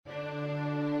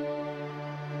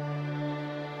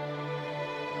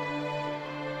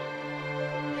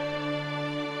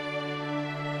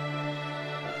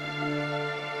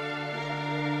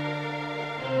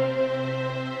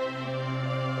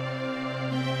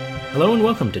Hello and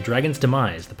welcome to Dragon's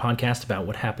Demise, the podcast about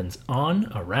what happens on,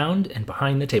 around, and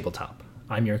behind the tabletop.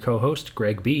 I'm your co-host,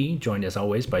 Greg B., joined as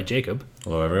always by Jacob.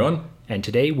 Hello, everyone. And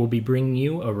today we'll be bringing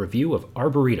you a review of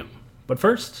Arboretum. But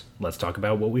first, let's talk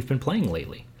about what we've been playing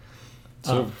lately.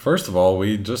 So first of all,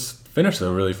 we just finished a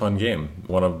really fun game.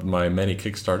 One of my many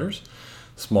Kickstarters,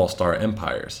 Small Star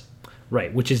Empires.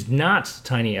 Right, which is not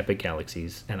Tiny Epic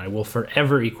Galaxies, and I will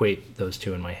forever equate those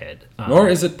two in my head. Nor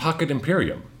is it Pocket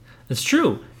Imperium. It's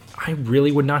true. I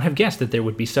really would not have guessed that there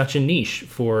would be such a niche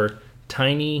for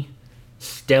tiny,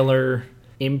 stellar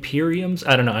Imperiums.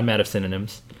 I don't know, I'm out of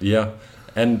synonyms. Yeah,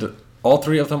 and all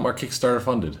three of them are Kickstarter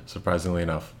funded, surprisingly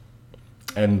enough.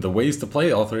 And the ways to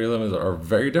play all three of them are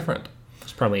very different.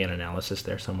 There's probably an analysis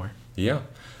there somewhere. Yeah.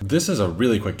 This is a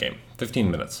really quick game.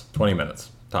 15 minutes, 20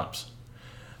 minutes, tops.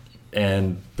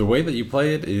 And the way that you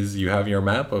play it is you have your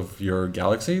map of your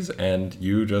galaxies and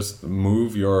you just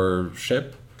move your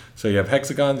ship. So you have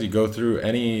hexagons, you go through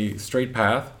any straight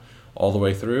path all the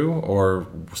way through or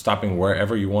stopping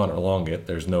wherever you want along it.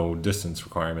 There's no distance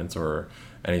requirements or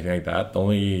anything like that. The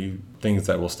only things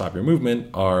that will stop your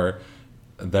movement are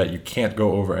that you can't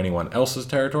go over anyone else's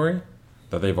territory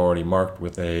that they've already marked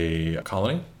with a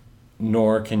colony,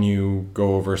 nor can you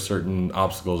go over certain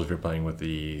obstacles if you're playing with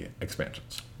the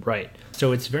expansions. Right.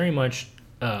 So it's very much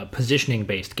a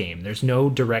positioning-based game. There's no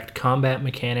direct combat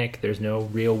mechanic. There's no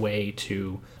real way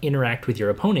to interact with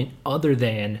your opponent other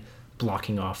than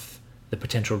blocking off the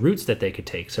potential routes that they could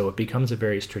take. So it becomes a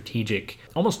very strategic,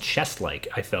 almost chess-like,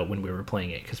 I felt, when we were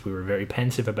playing it, because we were very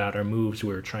pensive about our moves.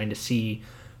 We were trying to see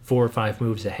 4 or 5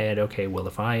 moves ahead. Okay, well,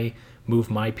 if I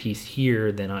move my piece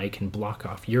here, then I can block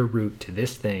off your route to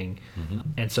this thing. Mm-hmm.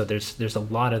 And so there's a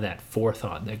lot of that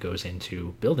forethought that goes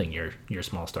into building your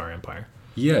small star empire.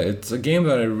 Yeah, it's a game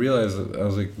that I realized, I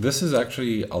was like, this is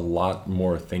actually a lot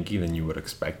more thinky than you would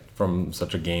expect from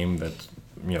such a game that's,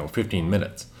 15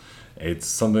 minutes. It's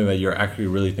something that you're actually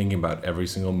really thinking about every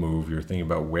single move. You're thinking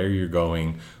about where you're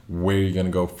going, where you're going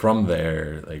to go from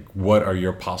there, like what are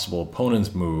your possible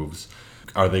opponent's moves.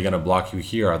 Are they going to block you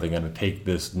here? Are they going to take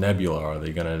this nebula? Are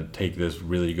they going to take this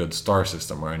really good star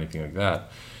system or anything like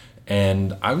that?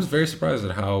 And I was very surprised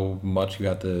at how much you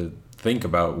had to think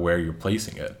about where you're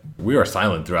placing it. We are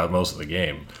silent throughout most of the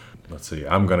game. Let's see,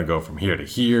 I'm going to go from here to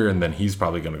here, and then he's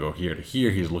probably going to go here to here.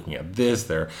 He's looking at this.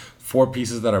 There are 4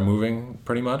 pieces that are moving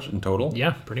pretty much in total.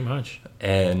 Yeah, pretty much.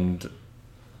 And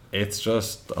it's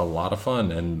just a lot of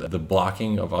fun. And the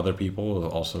blocking of other people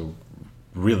is also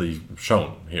really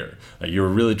shown here. You're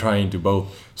really trying to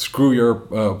both screw your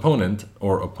opponent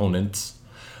or opponents,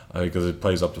 because it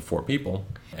plays up to 4 people,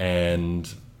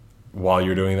 and while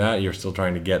you're doing that, you're still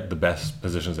trying to get the best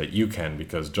positions that you can,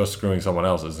 because just screwing someone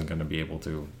else isn't going to be able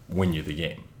to win you the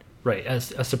game. Right, a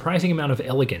surprising amount of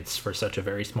elegance for such a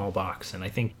very small box, and I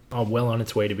think well on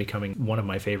its way to becoming one of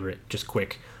my favorite, just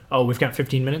quick, we've got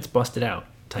 15 minutes, bust it out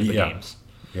type of games.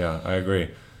 Yeah, I agree.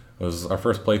 It was our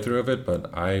first playthrough of it, but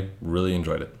I really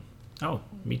enjoyed it. Oh,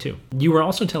 me too. You were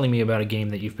also telling me about a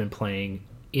game that you've been playing,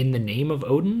 In the Name of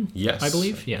Odin? Yes. I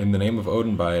believe? Yeah. In the Name of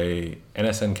Odin by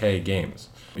NSNK Games.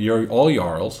 You're all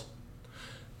Jarls,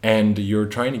 and you're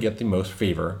trying to get the most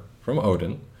favor from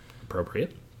Odin.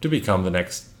 Appropriate. To become the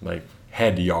next,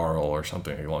 head Jarl or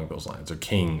something along those lines, or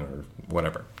king or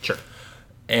whatever. Sure.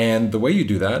 And the way you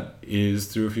do that is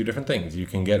through a few different things. You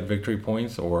can get victory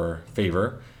points or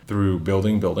favor through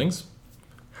building buildings,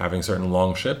 having certain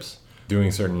long ships,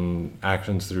 doing certain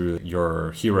actions through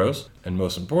your heroes, and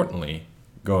most importantly,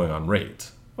 going on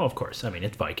raids. Well, of course. I mean,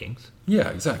 it's Vikings. Yeah,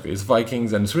 exactly. It's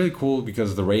Vikings, and it's really cool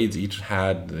because the raids each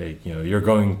had, you're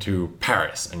going to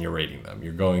Paris and you're raiding them.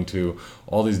 You're going to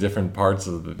all these different parts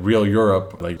of the real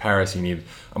Europe. Like Paris, you need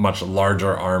a much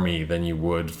larger army than you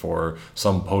would for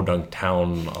some podunk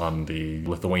town on the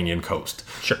Lithuanian coast.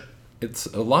 Sure. It's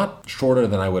a lot shorter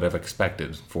than I would have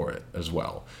expected for it as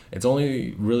well. It's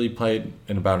only really played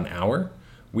in about an hour.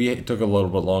 We took a little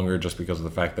bit longer just because of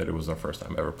the fact that it was our first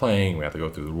time ever playing. We had to go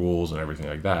through the rules and everything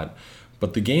like that.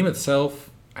 But the game itself,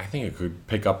 I think it could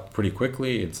pick up pretty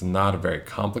quickly. It's not a very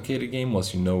complicated game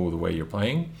once you know the way you're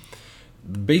playing.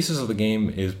 The basis of the game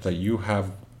is that you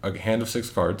have a hand of 6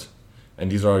 cards,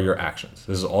 and these are your actions.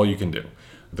 This is all you can do.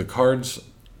 The cards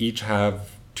each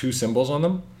have 2 symbols on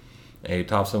them, a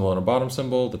top symbol and a bottom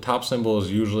symbol. The top symbol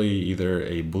is usually either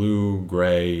a blue,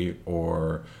 gray,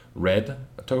 or red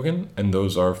token, and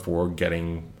those are for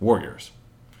getting warriors.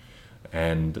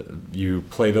 And you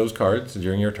play those cards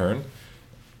during your turn.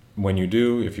 When you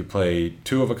do, if you play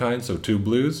 2 of a kind, so 2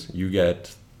 blues, you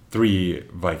get 3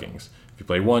 Vikings. If you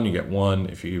play 1, you get 1.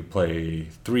 If you play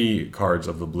 3 cards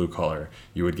of the blue color,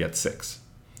 you would get 6.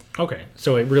 Okay,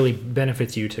 so it really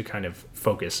benefits you to kind of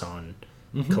focus on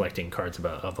collecting cards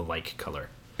of a like color.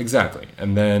 Exactly.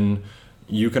 And then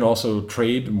you can also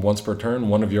trade once per turn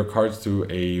one of your cards to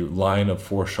a line of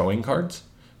 4 showing cards.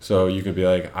 So you could be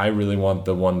like, I really want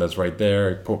the one that's right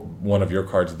there. Put one of your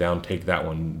cards down, take that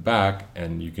one back,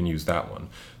 and you can use that one.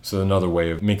 So another way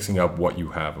of mixing up what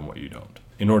you have and what you don't.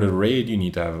 In order to raid, you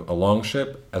need to have a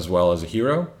longship as well as a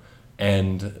hero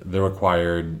and the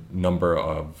required number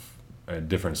of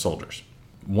different soldiers.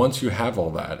 Once you have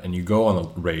all that and you go on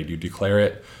a raid, you declare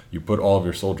it, you put all of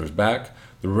your soldiers back,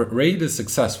 the raid is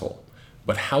successful.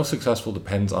 But how successful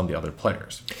depends on the other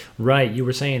players. Right, you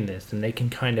were saying this, and they can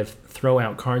kind of throw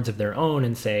out cards of their own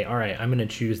and say, all right, I'm going to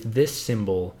choose this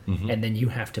symbol, and then you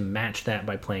have to match that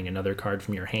by playing another card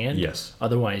from your hand. Yes.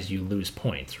 Otherwise, you lose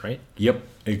points, right? Yep.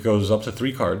 It goes up to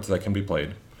 3 cards that can be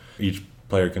played. Each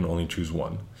player can only choose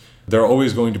one. There are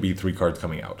always going to be 3 cards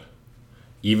coming out.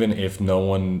 Even if no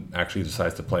one actually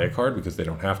decides to play a card because they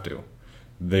don't have to.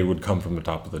 They would come from the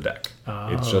top of the deck.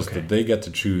 It's just that they get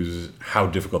to choose how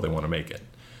difficult they want to make it.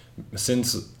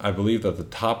 Since I believe that the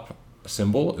top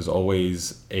symbol is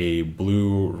always a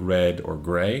blue, red, or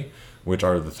gray, which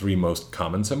are the 3 most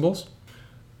common symbols,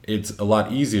 it's a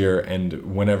lot easier,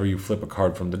 and whenever you flip a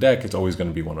card from the deck, it's always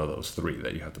going to be one of those 3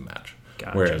 that you have to match.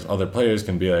 Gotcha. Whereas other players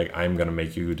can be like, I'm going to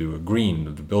make you do a green,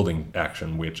 the building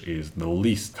action, which is the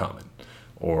least common,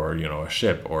 or a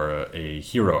ship, or a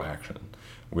hero action,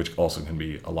 which also can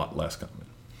be a lot less common.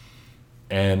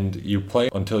 And you play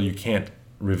until you can't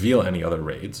reveal any other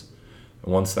raids.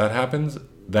 Once that happens,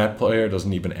 that player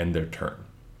doesn't even end their turn.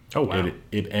 Oh, wow.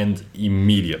 It ends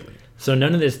immediately. So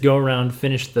none of this go around,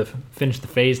 finish the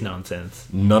phase nonsense.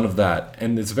 None of that.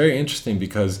 And it's very interesting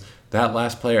because that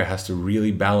last player has to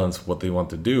really balance what they want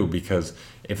to do, because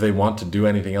if they want to do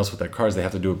anything else with their cards, they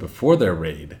have to do it before their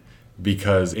raid.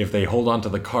 Because if they hold on to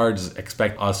the cards,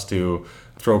 expect us to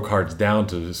throw cards down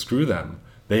to screw them,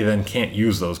 they then can't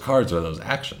use those cards or those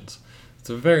actions. It's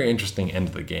a very interesting end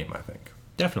of the game, I think.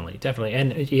 Definitely.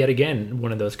 And yet again,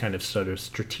 one of those kind of sort of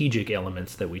strategic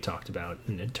elements that we talked about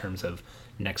in terms of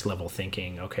next level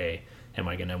thinking. Okay, am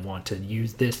I going to want to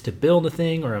use this to build a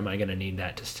thing, or am I going to need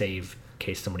that to save in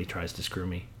case somebody tries to screw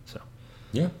me? So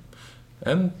yeah,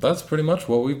 and that's pretty much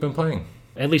what we've been playing.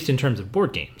 At least in terms of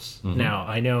board games. Now,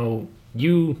 I know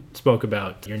you spoke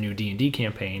about your new D&D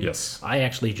campaign. Yes. I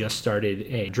actually just started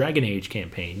a Dragon Age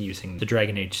campaign using the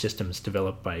Dragon Age systems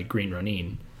developed by Green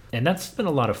Ronin. And that's been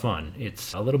a lot of fun.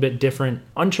 It's a little bit different,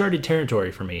 uncharted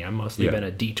territory for me. I've mostly been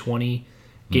a D20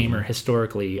 gamer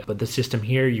historically, but the system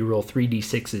here, you roll 3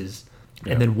 D6s,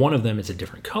 and then one of them is a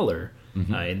different color.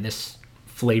 In this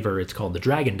flavor, it's called the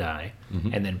Dragon Die.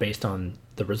 And then based on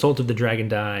the result of the Dragon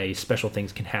Die, special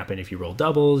things can happen if you roll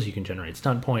doubles. You can generate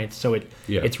stunt points. So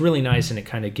it's really nice, and it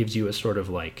kind of gives you a sort of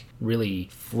like really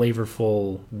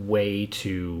flavorful way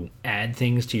to add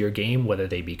things to your game, whether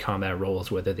they be combat rolls,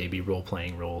 whether they be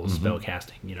role-playing rolls, spell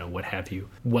casting, what have you,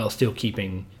 while still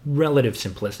keeping relative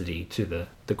simplicity to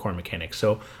the core mechanics.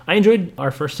 So I enjoyed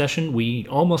our first session. We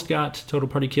almost got Total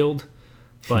Party killed,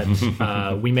 but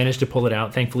we managed to pull it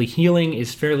out. Thankfully, healing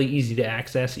is fairly easy to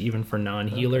access, even for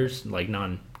non-healers, like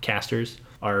non-casters.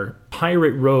 Our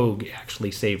pirate rogue actually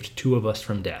saved 2 of us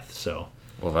from death. So,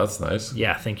 well, that's nice.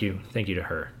 Yeah, thank you to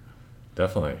her.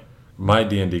 Definitely. My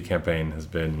D&D campaign has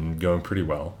been going pretty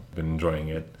well. Been enjoying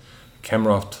it.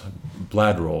 Kemroft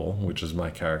Bladroll, which is my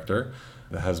character,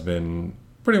 has been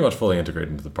pretty much fully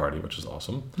integrated into the party, which is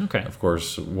awesome. Okay. Of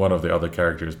course, one of the other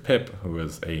characters, Pip, who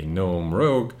is a gnome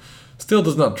rogue, still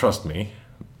does not trust me,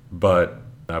 but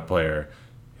that player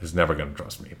is never going to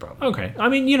trust me, probably. Okay. I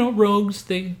mean, rogues,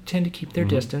 they tend to keep their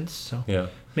distance, so yeah.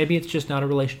 Maybe it's just not a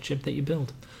relationship that you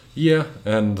build. Yeah,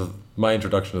 and my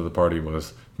introduction to the party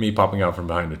was me popping out from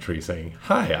behind a tree saying,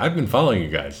 "Hi, I've been following you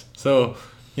guys. So,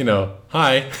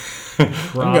 hi.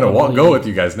 I'm going to go with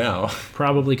you guys now."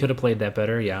 Probably could have played that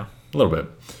better, yeah. A little bit.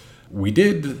 We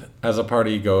did, as a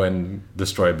party, go and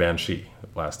destroy Banshee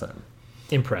last time.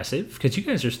 Impressive, because you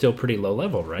guys are still pretty low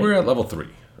level, right? We're at level 3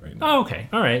 right now. Oh, okay.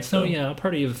 All right. So, a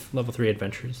party of level 3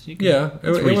 adventurers. It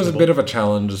was a bit of a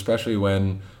challenge, especially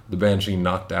when the Banshee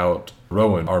knocked out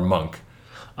Rowan, our monk,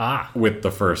 with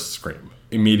the first scream.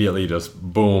 Immediately just,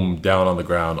 boom, down on the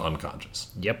ground,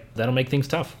 unconscious. Yep, that'll make things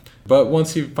tough. But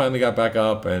once he finally got back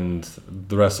up, and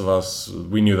the rest of us,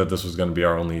 we knew that this was going to be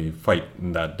our only fight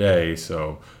in that day,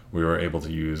 so we were able to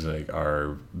use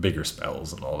our bigger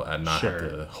spells and all that, and not have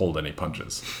to hold any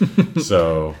punches.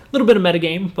 So a little bit of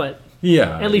metagame, but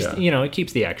at least it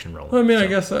keeps the action rolling. I mean, I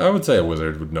guess I would say a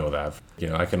wizard would know that.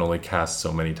 I can only cast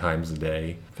so many times a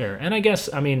day. Fair, and I guess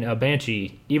a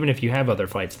Banshee, even if you have other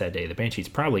fights that day, the Banshee's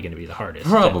probably going to be the hardest.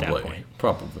 At that point.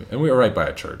 Probably, and we were right by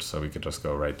a church, so we could just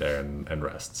go right there and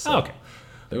rest. So. Okay.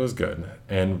 It was good.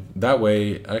 And that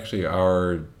way, actually,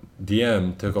 our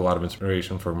DM took a lot of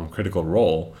inspiration from Critical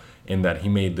Role in that he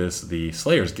made this the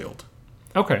Slayers Guild.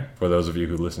 Okay. For those of you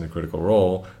who listen to Critical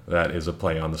Role, that is a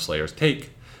play on the Slayer's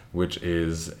Take, which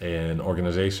is an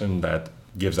organization that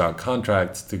gives out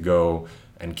contracts to go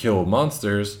and kill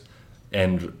monsters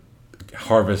and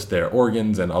harvest their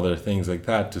organs and other things like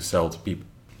that to sell to people.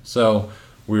 So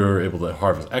we were able to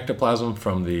harvest ectoplasm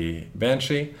from the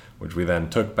Banshee, which we then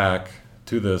took back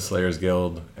to the Slayers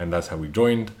Guild, and that's how we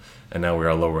joined, and now we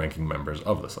are low-ranking members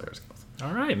of the Slayers Guild.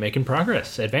 All right, making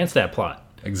progress. Advance that plot.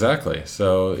 Exactly.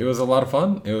 So it was a lot of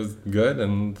fun. It was good,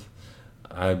 and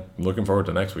I'm looking forward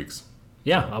to next week's.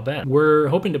 Yeah, I'll bet. We're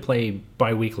hoping to play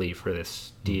bi-weekly for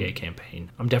this DA campaign.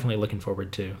 I'm definitely looking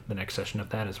forward to the next session of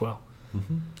that as well.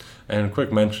 Mm-hmm. And a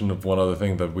quick mention of one other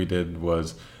thing that we did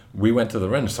was we went to the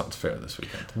Renaissance Fair this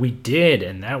weekend. We did,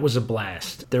 and that was a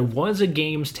blast. There was a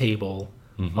games table,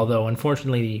 although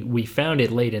unfortunately we found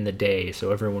it late in the day,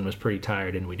 so everyone was pretty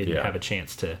tired and we didn't have a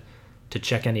chance to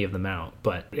check any of them out.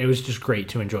 But it was just great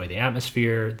to enjoy the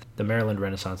atmosphere. The Maryland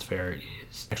Renaissance Fair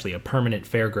is actually a permanent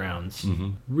fairgrounds,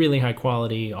 really high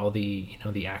quality. All the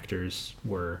the actors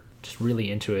were just really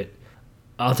into it.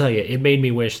 I'll tell you, it made me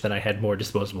wish that I had more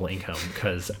disposable income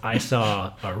because I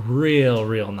saw a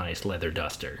real nice leather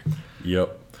duster.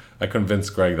 Yep. I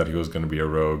convinced Greg that he was going to be a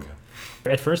rogue.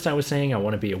 At first I was saying I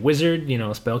want to be a wizard,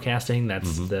 spellcasting.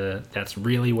 That's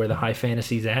really where the high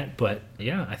fantasy's at. But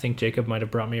yeah, I think Jacob might have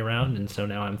brought me around, and so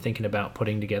now I'm thinking about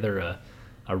putting together a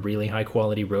really high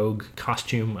quality rogue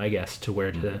costume, I guess, to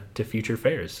wear to future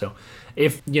fairs. So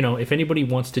if anybody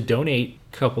wants to donate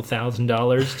a couple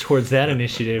 $1,000s towards that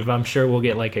initiative, I'm sure we'll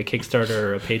get like a Kickstarter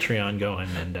or a Patreon going,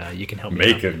 and you can help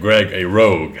me out. Make Greg a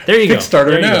rogue. There you go.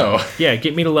 Kickstarter now. Yeah,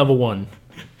 get me to level 1.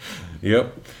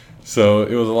 Yep. So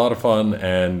it was a lot of fun,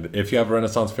 and if you have a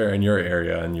Renaissance Fair in your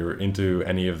area and you're into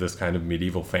any of this kind of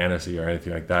medieval fantasy or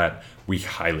anything like that, we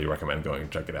highly recommend going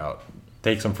and check it out.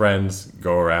 Take some friends,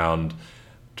 go around,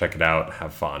 check it out,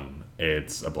 have fun.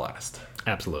 It's a blast.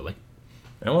 Absolutely.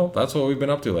 And well, that's what we've been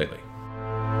up to lately.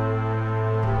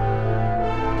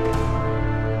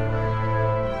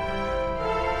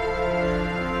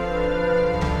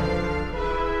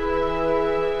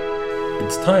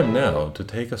 It's time now to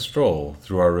take a stroll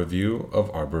through our review of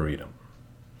Arboretum.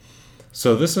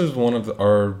 So this is one of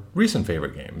our recent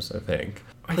favorite games, I think.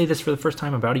 I played this for the first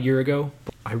time about a year ago.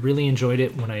 I really enjoyed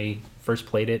it when I first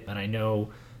played it, and I know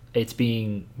it's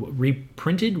being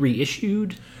reprinted,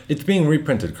 reissued. It's being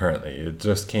reprinted currently. It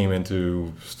just came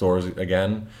into stores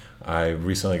again. I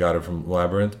recently got it from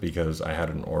Labyrinth because I had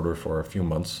an order for a few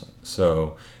months.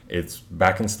 So it's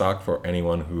back in stock for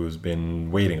anyone who's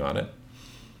been waiting on it.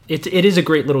 It is a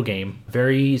great little game.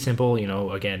 Very simple,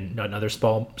 again, another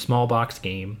small box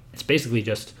game. It's basically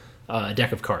just a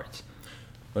deck of cards.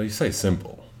 Well, you say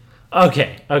simple.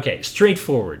 Okay.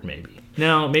 Straightforward, maybe.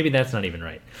 No, maybe that's not even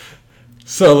right.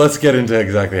 So let's get into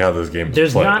exactly how this game is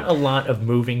There's played. not a lot of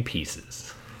moving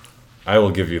pieces. I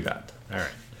will give you that. All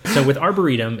right. So with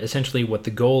Arboretum, essentially what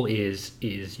the goal is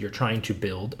you're trying to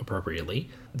build appropriately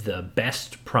the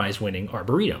best prize-winning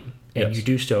Arboretum. And you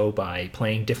do so by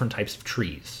playing different types of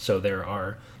trees. So there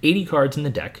are 80 cards in the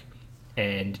deck,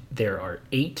 and there are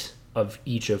 8 of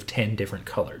each of 10 different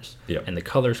colors. Yep. And the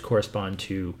colors correspond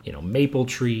to, maple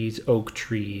trees, oak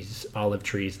trees, olive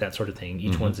trees, that sort of thing.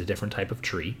 Each one's a different type of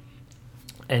tree.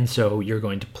 And so you're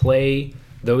going to play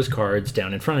those cards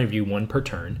down in front of you, one per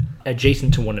turn,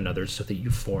 adjacent to one another so that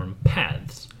you form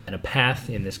paths. And a path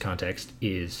in this context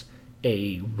is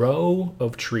a row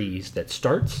of trees that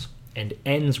starts and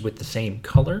ends with the same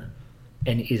color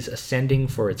and is ascending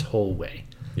for its whole way.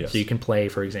 Yes. So you can play,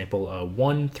 for example,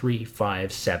 1, 3,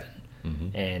 5, 7.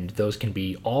 And those can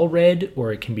be all red,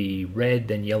 or it can be red,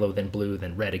 then yellow, then blue,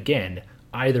 then red again.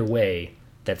 Either way,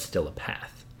 that's still a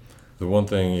path. The one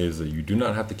thing is that you do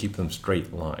not have to keep them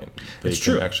straight line. They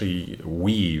true. can actually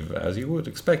weave, as you would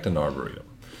expect an Arboretum.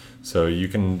 So you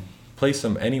can place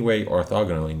them any way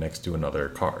orthogonally next to another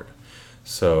card.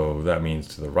 So that means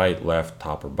to the right, left,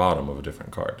 top, or bottom of a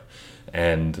different card.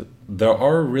 And there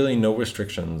are really no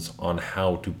restrictions on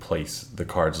how to place the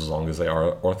cards as long as they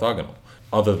are orthogonal.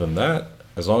 Other than that,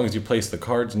 as long as you place the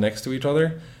cards next to each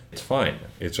other, it's fine.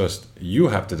 It's just you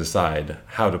have to decide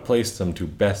how to place them to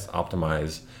best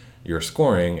optimize your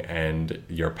scoring and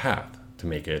your path to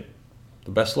make it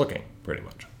the best looking, pretty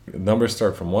much. Numbers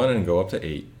start from 1 and go up to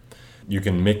 8. You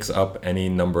can mix up any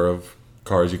number of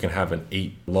cards. You can have an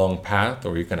 8 long path,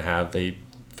 or you can have a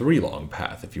 3 long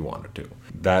path if you wanted to.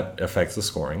 That affects the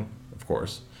scoring, of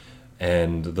course.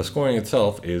 And the scoring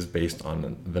itself is based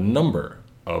on the number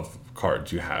of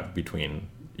cards you have between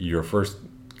your first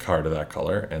card of that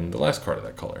color and the last card of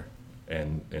that color,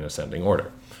 and in ascending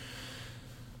order.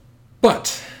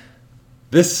 But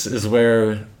this is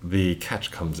where the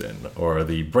catch comes in, or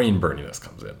the brain burniness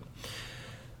comes in.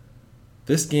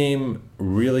 This game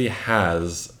really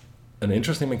has an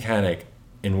interesting mechanic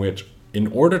in which, in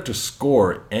order to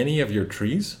score any of your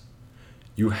trees,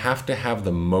 you have to have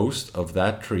the most of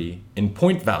that tree in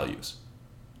point values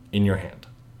in your hand.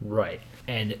 Right.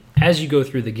 And as you go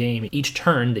through the game, each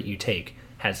turn that you take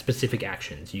has specific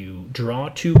actions. You draw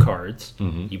 2 cards,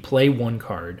 you play 1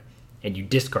 card, and you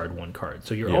discard 1 card.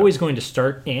 So you're always going to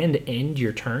start and end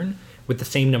your turn with the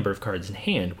same number of cards in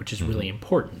hand, which is really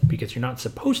important because you're not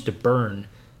supposed to burn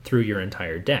through your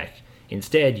entire deck.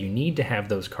 Instead, you need to have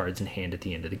those cards in hand at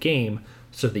the end of the game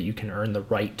so that you can earn the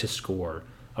right to score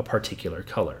a particular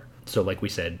color. So like we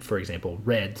said, for example,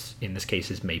 reds, in this case,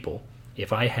 is maple.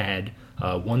 If I had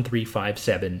 1, 3, 5,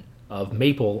 7 of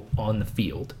maple on the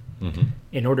field,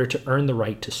 in order to earn the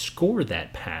right to score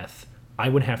that path, I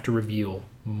would have to reveal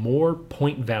more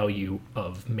point value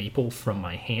of maple from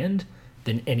my hand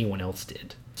than anyone else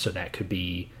did. So that could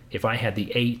be if I had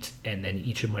the 8 and then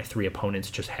each of my 3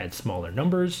 opponents just had smaller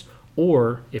numbers,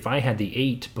 or if I had the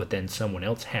 8 but then someone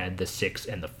else had the 6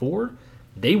 and the 4,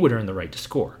 they would earn the right to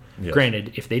score. Yes.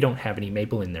 Granted, if they don't have any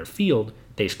maple in their field,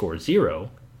 they score 0,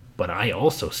 but I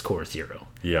also score 0.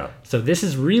 Yeah. So this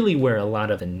is really where a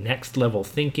lot of the next level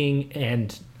thinking,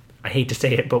 and I hate to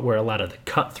say it, but where a lot of the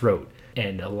cutthroat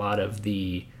and a lot of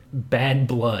the bad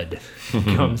blood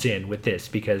comes in with this,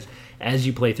 because as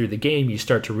you play through the game, you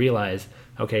start to realize,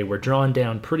 okay, we're drawn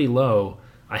down pretty low.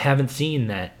 I haven't seen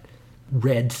that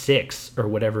red 6 or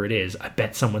whatever it is. I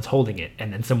bet someone's holding it,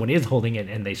 and then someone is holding it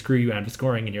and they screw you out of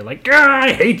scoring and you're like,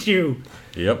 I hate you.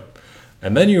 Yep.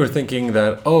 And then you were thinking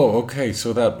that, oh, okay,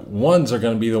 so that 1s are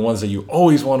going to be the ones that you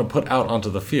always want to put out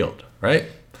onto the field, right?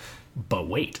 But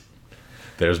wait.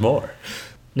 There's more.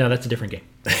 No, that's a different game.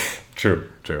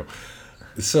 True.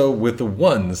 So with the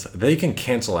 1s, they can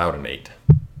cancel out an 8.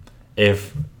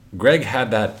 If Greg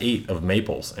had that 8 of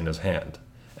maples in his hand,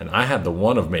 and I had the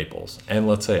 1 of maples, and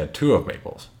let's say a 2 of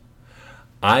maples,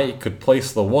 I could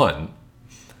place the 1,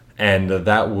 and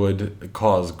that would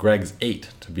cause Greg's 8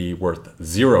 to be worth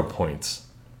 0 points,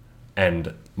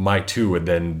 and my 2 would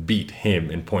then beat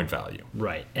him in point value.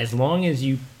 Right. As long as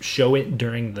you show it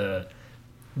during the...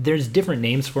 There's different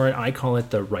names for it. I call it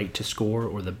the right to score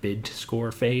or the bid to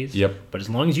score phase. Yep. But as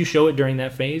long as you show it during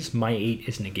that phase, my 8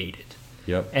 is negated.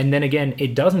 Yep. And then again,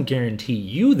 it doesn't guarantee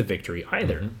you the victory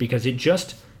either, because it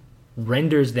just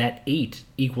renders that 8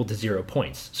 equal to 0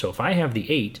 points. So if I have the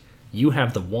 8, you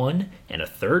have the 1, and a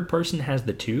third person has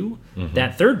the 2,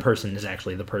 that third person is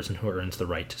actually the person who earns the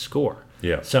right to score.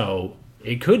 Yeah. So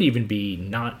it could even be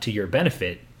not to your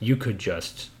benefit. You could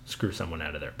just screw someone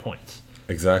out of their points.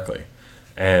 Exactly.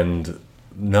 And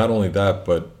not only that,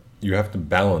 but you have to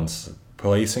balance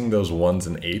placing those 1s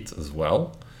and 8s as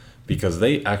well, because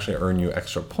they actually earn you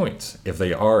extra points if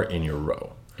they are in your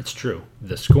row. It's true.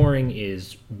 The scoring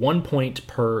is 1 point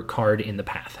per card in the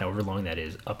path, however long that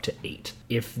is, up to 8.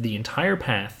 If the entire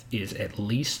path is at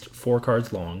least 4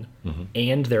 cards long,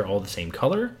 and they're all the same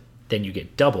color, then you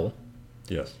get double.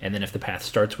 Yes. And then if the path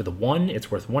starts with a 1, it's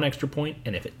worth 1 extra point,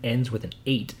 and if it ends with an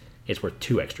 8, it's worth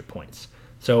 2 extra points.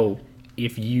 So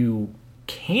if you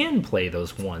can play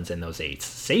those 1s and those 8s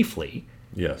safely,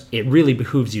 Yes. it really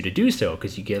behooves you to do so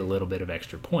because you get a little bit of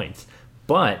extra points.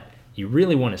 But you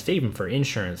really want to save them for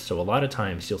insurance, so a lot of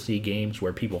times you'll see games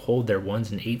where people hold their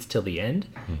 1s and 8s till the end,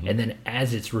 and then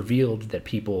as it's revealed that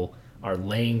people are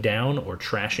laying down or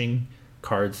trashing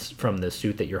cards from the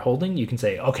suit that you're holding, you can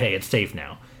say, okay, it's safe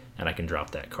now, and I can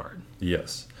drop that card.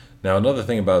 Yes. Now, another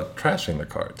thing about trashing the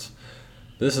cards.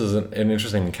 This is an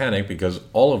interesting mechanic because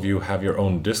all of you have your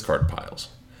own discard piles.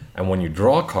 And when you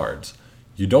draw cards,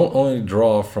 you don't only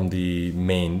draw from the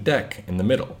main deck in the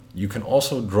middle. You can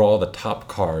also draw the top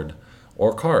card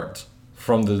or cards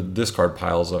from the discard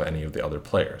piles of any of the other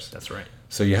players. That's right.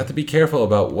 So you have to be careful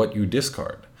about what you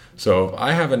discard. So if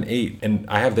I have an 8, and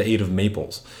I have the 8 of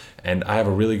maples, and I have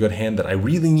a really good hand that I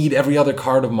really need every other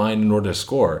card of mine in order to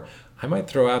score, I might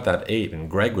throw out that 8, and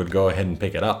Greg would go ahead and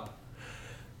pick it up.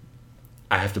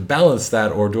 I have to balance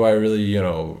that, or do I really,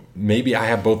 maybe I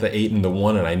have both the 8 and the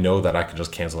 1, and I know that I could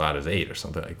just cancel out his 8 or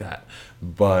something like that.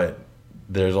 But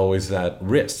there's always that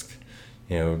risk.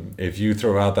 If you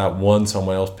throw out that 1,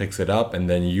 someone else picks it up, and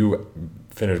then you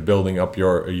finish building up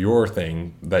your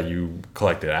thing that you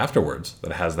collected afterwards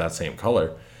that has that same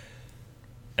color,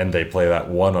 and they play that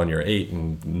 1 on your 8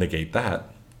 and negate that,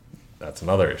 that's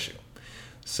another issue.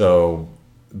 So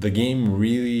the game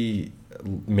really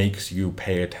makes you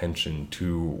pay attention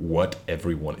to what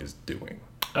everyone is doing.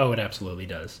 Oh, it absolutely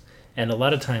does. And a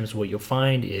lot of times what you'll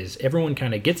find is everyone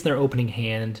kind of gets their opening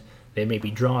hand, they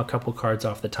maybe draw a couple cards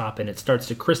off the top, and it starts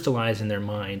to crystallize in their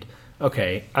mind,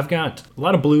 okay, I've got a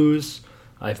lot of blues,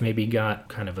 I've maybe got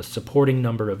kind of a supporting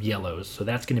number of yellows, so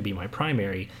that's going to be my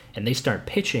primary, and they start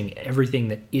pitching everything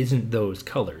that isn't those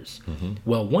colors.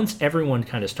 Well, once everyone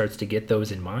kind of starts to get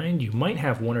those in mind, you might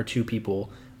have one or two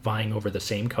people vying over the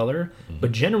same color,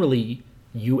 but generally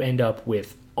you end up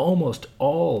with almost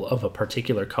all of a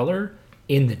particular color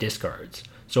in the discards.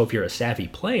 So if you're a savvy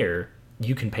player,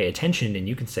 you can pay attention and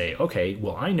you can say, okay,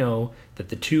 well, I know that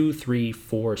the 2, 3,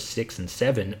 4, 6, and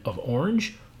 7 of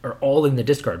orange are all in the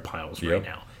discard piles right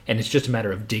now. And it's just a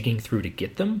matter of digging through to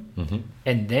get them.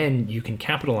 And then you can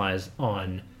capitalize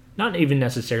on not even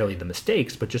necessarily the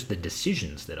mistakes, but just the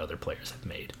decisions that other players have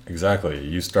made. Exactly.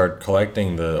 You start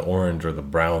collecting the orange or the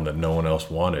brown that no one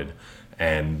else wanted,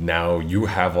 and now you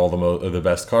have all the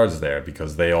best cards there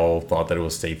because they all thought that it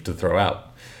was safe to throw out.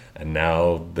 And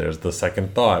now there's the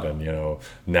second thought, and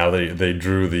now they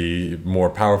drew the more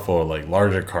powerful, like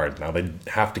larger cards. Now they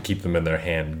have to keep them in their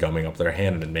hand, gumming up their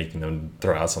hand and making them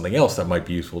throw out something else that might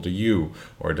be useful to you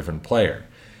or a different player.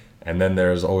 And then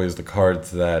there's always the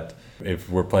cards that, if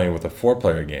we're playing with a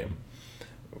 4-player game,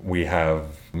 we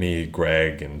have me,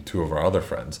 Greg, and 2 of our other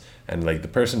friends. And like the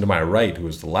person to my right, who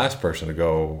was the last person to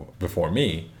go before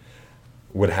me,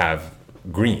 would have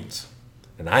greens.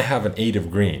 And I have an 8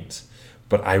 of greens.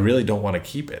 But I really don't want to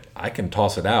keep it. I can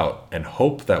toss it out and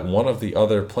hope that one of the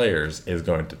other players is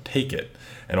going to take it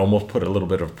and almost put a little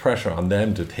bit of pressure on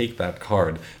them to take that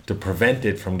card to prevent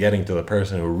it from getting to the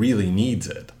person who really needs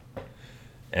it.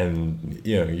 And,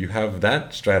 you have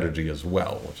that strategy as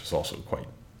well, which is also quite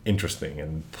interesting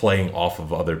and playing off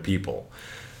of other people.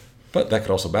 But that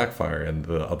could also backfire, and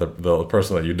the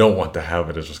person that you don't want to have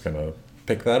it is just going to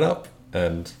pick that up,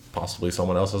 and possibly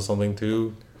someone else has something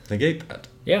to negate that.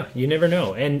 Yeah, you never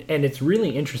know. And it's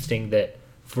really interesting that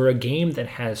for a game that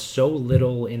has so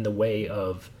little in the way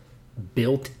of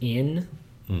built-in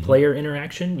player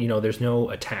interaction, there's no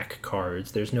attack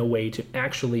cards, there's no way to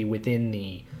actually, within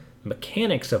the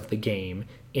mechanics of the game,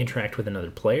 interact with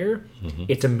another player.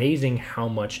 It's amazing how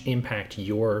much impact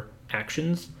your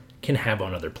actions can have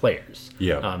on other players.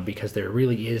 Because there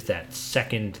really is that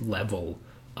second level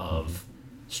of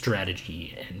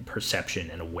strategy and perception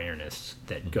and awareness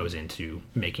that goes into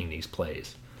making these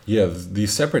plays. Yeah,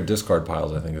 these separate discard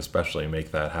piles, I think, especially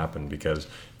make that happen, because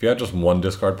if you had just one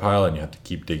discard pile and you had to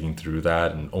keep digging through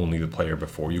that and only the player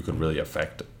before you could really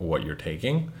affect what you're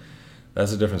taking,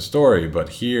 that's a different story. But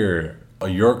here,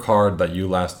 your card that you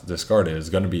last discarded is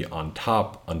going to be on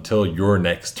top until your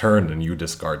next turn and you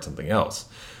discard something else.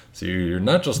 So you're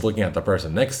not just looking at the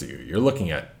person next to you, you're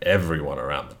looking at everyone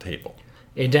around the table.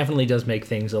 It definitely does make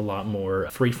things a lot more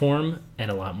freeform and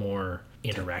a lot more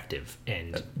interactive,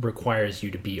 and requires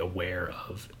you to be aware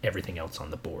of everything else on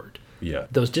the board. Yeah.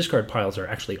 Those discard piles are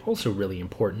actually also really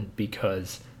important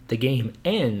because the game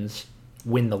ends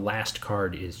when the last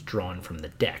card is drawn from the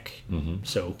deck.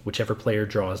 So whichever player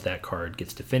draws that card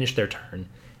gets to finish their turn,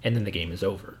 and then the game is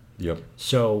over.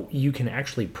 So you can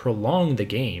actually prolong the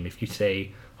game if you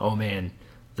say, oh man,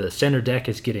 the center deck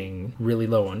is getting really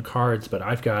low on cards, but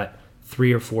I've got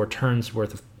 3 or 4 turns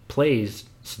worth of plays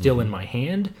still in my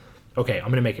hand. Okay, I'm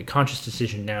going to make a conscious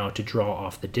decision now to draw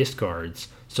off the discards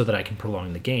so that I can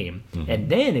prolong the game. And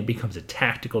then it becomes a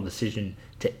tactical decision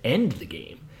to end the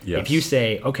game. If you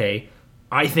say, okay,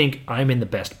 I think I'm in the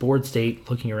best board state,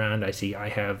 looking around, I see I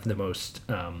have the most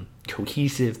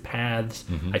cohesive paths.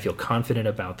 I feel confident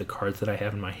about the cards that I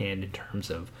have in my hand in terms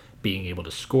of being able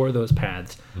to score those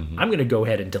paths. I'm going to go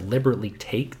ahead and deliberately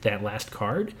take that last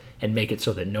card and make it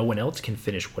so that no one else can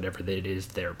finish whatever it is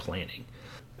they're planning.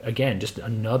 Again, just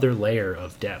another layer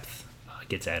of depth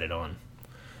gets added on.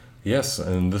 Yes,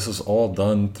 and this is all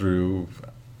done through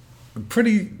a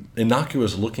pretty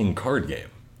innocuous looking card game.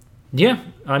 Yeah,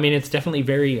 I mean, it's definitely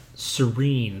very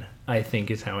serene, I think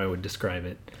is how I would describe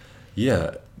it.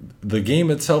 Yeah, the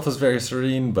game itself is very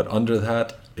serene, but under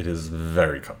that, it is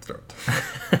very cutthroat.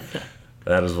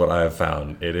 That is what I have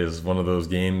found. It is one of those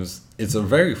games, it's a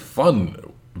very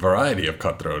fun variety of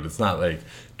cutthroat. It's not like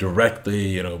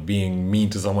directly, being mean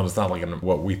to someone. It's not like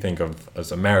what we think of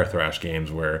as Ameritrash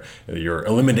games where you're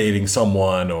eliminating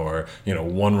someone or,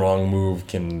 one wrong move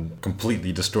can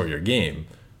completely destroy your game.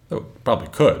 Though it probably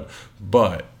could.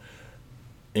 But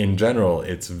in general,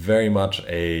 it's very much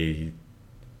a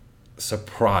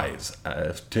surprise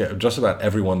to just about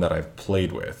everyone that I've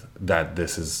played with that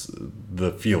this is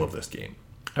the feel of this game.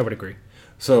 I would agree.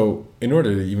 So in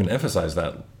order to even emphasize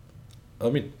that,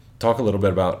 let me talk a little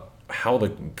bit about how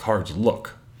the cards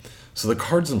look. So the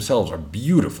cards themselves are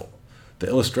beautiful. The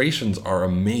illustrations are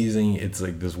amazing. It's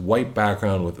like this white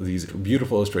background with these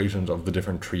beautiful illustrations of the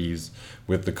different trees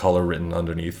with the color written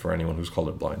underneath for anyone who's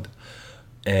colorblind.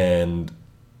 And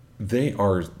they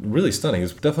are really stunning.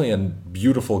 It's definitely a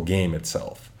beautiful game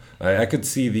itself. I could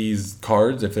see these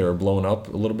cards, if they were blown up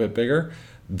a little bit bigger,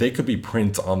 they could be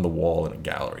prints on the wall in a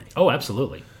gallery. Oh,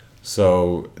 absolutely.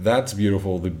 So that's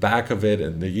beautiful. The back of it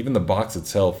and even the box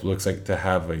itself looks like to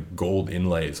have like gold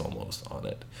inlays almost on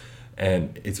it.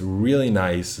 And it's really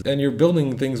nice. And you're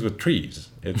building things with trees.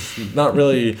 It's not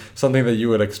really something that you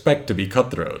would expect to be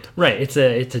Cutthroat. Right. It's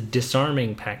a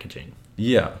disarming packaging.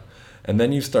 Yeah. And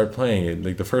then you start playing it.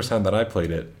 Like the first time that I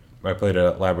played it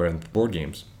at Labyrinth Board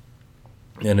Games.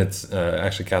 And it's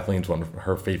actually Kathleen's one of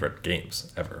her favorite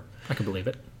games ever. I can believe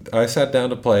it. I sat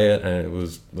down to play it, and it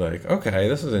was like, okay,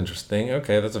 this is interesting.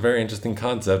 Okay, that's a very interesting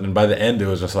concept. And by the end, it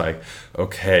was just like,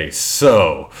 okay,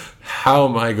 so how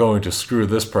am I going to screw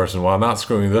this person while not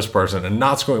screwing this person and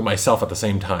not screwing myself at the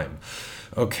same time?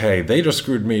 Okay, they just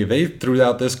screwed me. They threw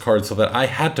out this card so that I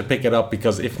had to pick it up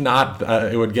because if not,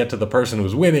 it would get to the person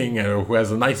who's winning or who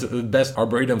has the best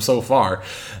Arboretum so far.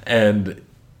 And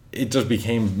it just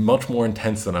became much more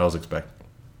intense than I was expecting.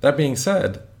 That being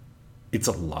said, it's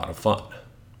a lot of fun.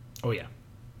 Oh, yeah.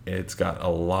 It's got a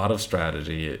lot of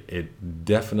strategy. It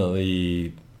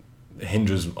definitely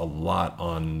hinges a lot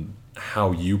on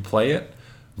how you play it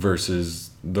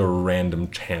versus the random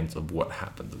chance of what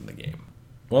happens in the game.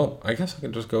 Well, I guess I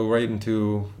can just go right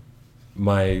into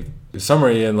my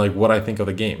summary and like what I think of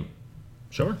the game.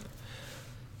 Sure.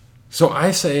 So I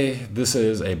say this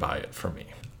is a buy it for me.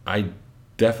 I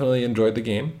definitely enjoyed the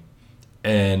game,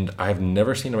 and I've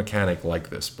never seen a mechanic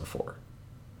like this before.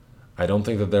 I don't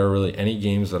think that there are really any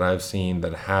games that I've seen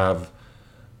that have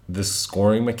this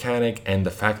scoring mechanic and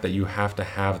the fact that you have to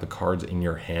have the cards in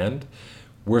your hand.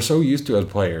 We're so used to as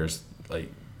players,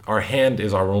 like our hand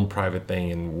is our own private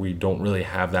thing and we don't really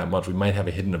have that much. We might have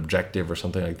a hidden objective or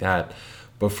something like that.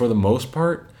 But for the most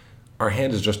part, our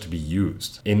hand is just to be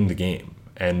used in the game.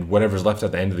 And whatever's left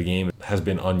at the end of the game has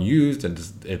been unused and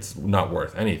it's not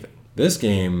worth anything. This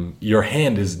game, your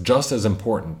hand is just as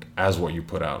important as what you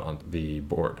put out on the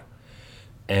board.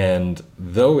 And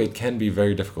though it can be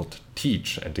very difficult to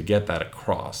teach and to get that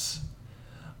across,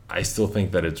 I still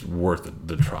think that it's worth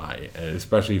the try,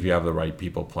 especially if you have the right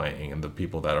people playing and the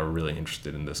people that are really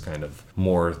interested in this kind of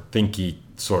more thinky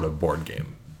sort of board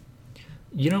game.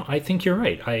 You know, I think you're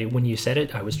right. When you said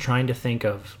it, I was trying to think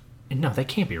of, no, that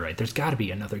can't be right. There's got to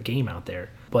be another game out there.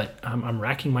 But I'm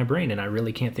racking my brain, and I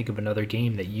really can't think of another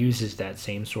game that uses that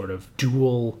same sort of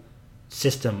dual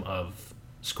system of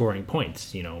scoring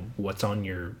points. You know, what's on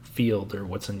your field or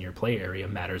what's in your play area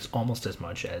matters almost as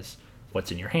much as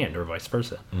what's in your hand, or vice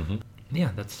versa. Mm-hmm.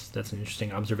 Yeah, that's an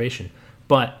interesting observation.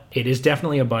 But it is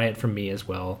definitely a buy it from me as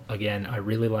well. Again, I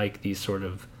really like these sort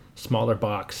of smaller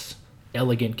box,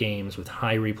 elegant games with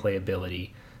high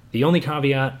replayability. The only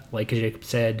caveat, like Jacob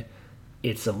said,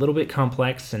 it's a little bit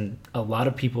complex, and a lot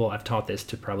of people, I've taught this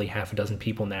to probably half a dozen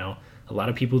people now, a lot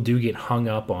of people do get hung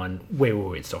up on,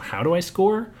 wait, so how do I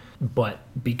score? But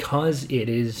because it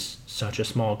is such a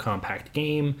small, compact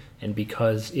game, and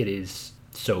because it is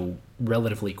so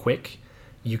relatively quick,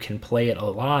 you can play it a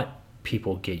lot,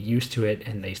 people get used to it,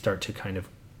 and they start to kind of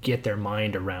get their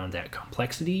mind around that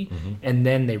complexity, and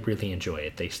then they really enjoy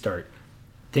it. They start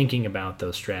thinking about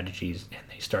those strategies, and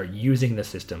they start using the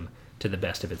system to the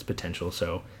best of its potential.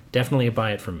 So definitely a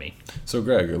buy it from me. So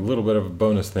Greg, a little bit of a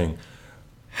bonus thing.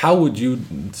 How would you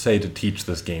say to teach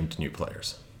this game to new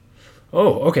players?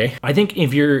 Oh, okay. I think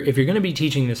if you're going to be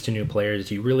teaching this to new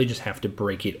players, you really just have to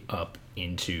break it up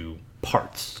into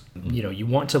parts. You know, you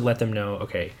want to let them know,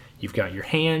 okay, you've got your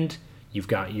hand, you've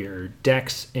got your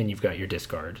decks, and you've got your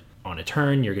discard. On a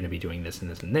turn, you're going to be doing this and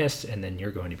this and this, and then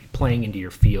you're going to be playing into your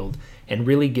field and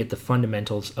really get the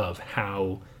fundamentals of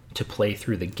how to play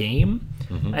through the game,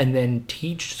 and then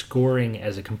teach scoring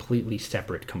as a completely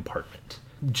separate compartment.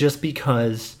 Just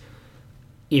because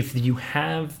if you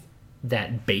have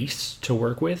that base to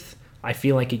work with, I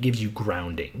feel like it gives you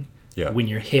grounding. Yeah. When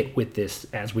you're hit with this,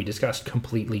 as we discussed,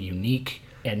 completely unique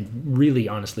and really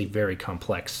honestly very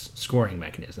complex scoring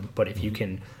mechanism. But if you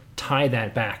can tie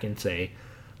that back and say,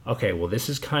 okay, well, this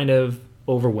is kind of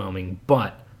overwhelming,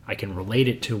 but I can relate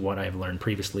it to what I've learned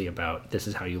previously about this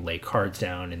is how you lay cards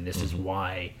down, and this is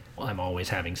why I'm always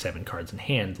having 7 cards in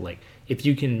hand. Like, if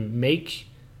you can make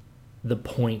the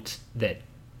point that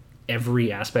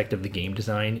every aspect of the game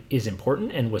design is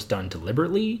important and was done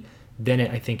deliberately, then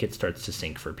I think it starts to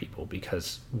sink for people,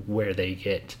 because where they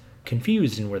get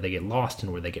confused and where they get lost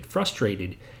and where they get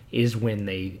frustrated is when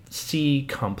they see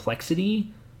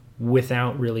complexity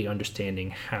without really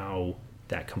understanding how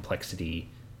that complexity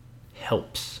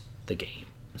helps the game.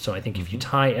 So I think if you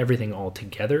tie everything all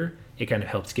together, it kind of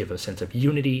helps give a sense of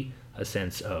unity, a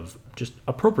sense of just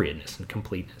appropriateness and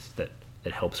completeness that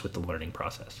helps with the learning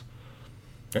process.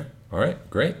 Yeah. All right.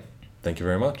 Great. Thank you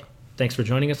very much. Thanks for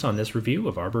joining us on this review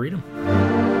of Arboretum.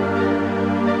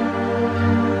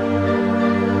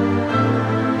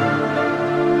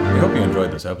 We hope you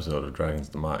enjoyed this episode of Dragon's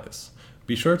Demise.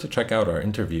 Be sure to check out our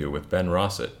interview with Ben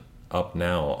Rossett, up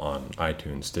now on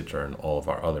iTunes, Stitcher, and all of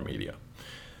our other media.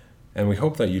 And we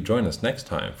hope that you join us next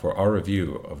time for our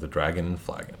review of The Dragon and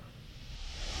Flagon.